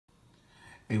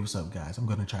Hey, what's up guys? I'm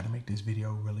gonna try to make this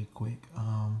video really quick.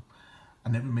 I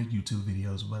never make YouTube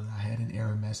videos, but I had an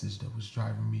error message that was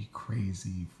driving me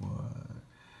crazy for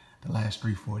the last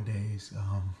 3-4 days.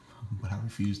 But I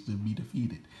refused to be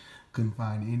defeated. Couldn't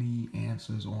find any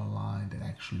answers online that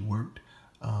actually worked.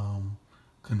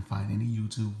 Couldn't find any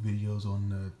YouTube videos on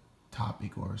the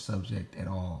topic or subject at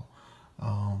all.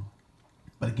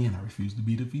 But again, I refused to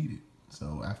be defeated.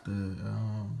 So after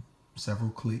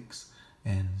several clicks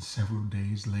and several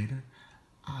days later,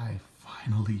 I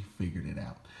finally figured it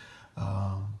out.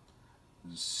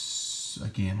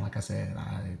 Again, like I said,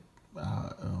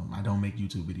 I don't make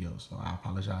YouTube videos, so I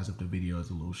apologize if the video is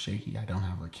a little shaky. I don't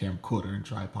have a camcorder and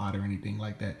tripod or anything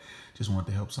like that. Just want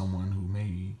to help someone who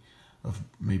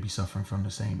may be suffering from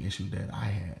the same issue that I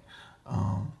had.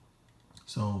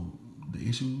 So the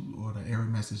issue or the error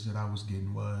message that I was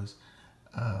getting was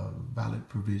valid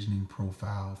provisioning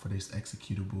profile for this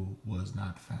executable was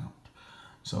not found.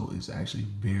 So it's actually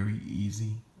very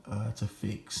easy to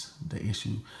fix the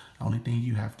issue. The only thing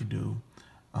you have to do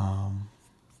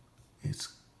is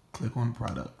click on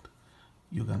product.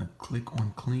 You're gonna click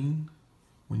on clean.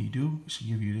 When you do, it should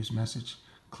give you this message: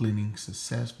 cleaning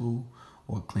successful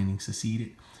or cleaning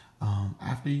succeeded.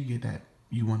 After you get that,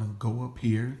 you want to go up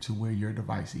here to where your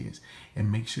device is and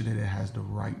make sure that it has the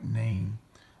right name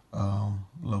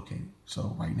located.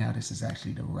 So right now this is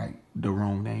actually the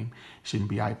wrong name. It shouldn't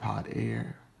be iPod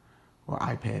Air or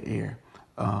iPad Air.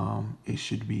 It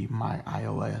should be my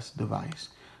iOS device.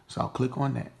 So I'll click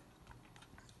on that.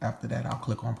 After that, I'll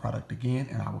click on product again,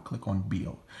 and I will click on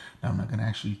build. Now I'm not going to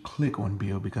actually click on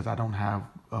build because I don't have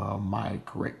my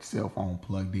correct cell phone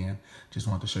plugged in. Just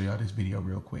want to show y'all this video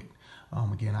real quick.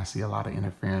 Again, I see a lot of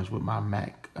interference with my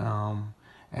Mac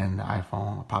and the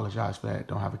iPhone. Apologize for that.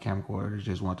 Don't have a camcorder.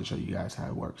 Just want to show you guys how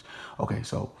it works. Okay,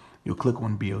 so you'll click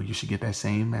on build. You should get that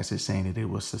same message saying that it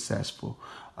was successful.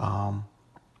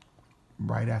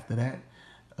 Right after that,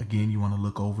 again, you want to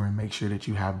look over and make sure that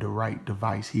you have the right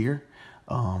device here.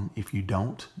 If you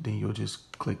don't, then you'll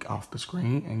just click off the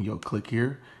screen and you'll click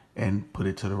here and put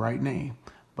it to the right name.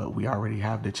 But we already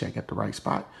have the check at the right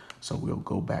spot. So we'll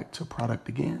go back to product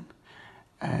again.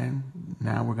 And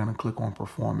now we're going to click on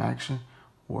perform action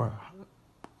or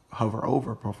hover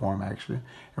over perform action.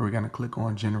 And we're going to click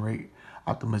on generate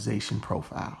optimization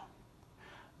profile.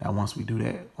 Now, once we do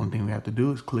that, one thing we have to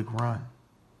do is click run.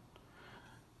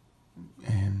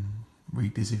 And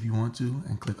read this if you want to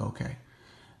and click OK.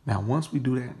 Now, once we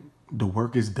do that, the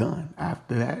work is done.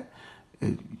 After that,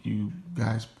 you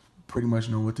guys pretty much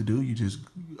know what to do. You just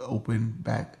open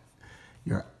back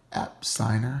your app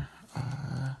signer.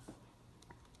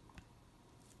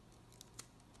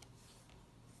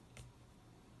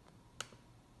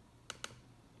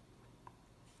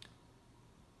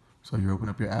 So you open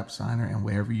up your app signer, and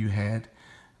wherever you had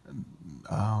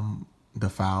the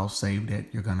file saved it,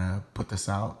 you're gonna put the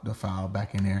file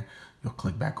back in there. You'll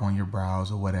click back on your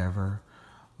browser, whatever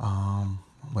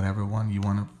one you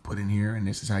want to put in here, and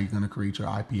this is how you're gonna create your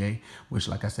IPA, which,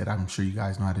 like I said, I'm sure you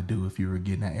guys know how to do if you were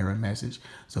getting that error message.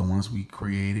 So once we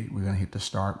create it, we're gonna hit the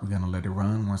start. We're gonna let it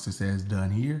run. Once it says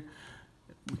done here,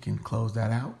 we can close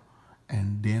that out,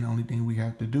 and then only thing we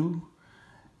have to do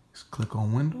is click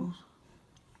on Windows,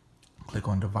 click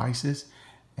on devices,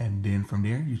 and then from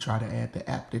there you try to add the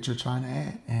app that you're trying to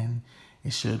add, and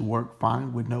it should work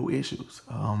fine with no issues.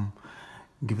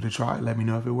 Give it a try. Let me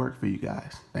know if it worked for you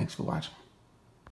guys. Thanks for watching.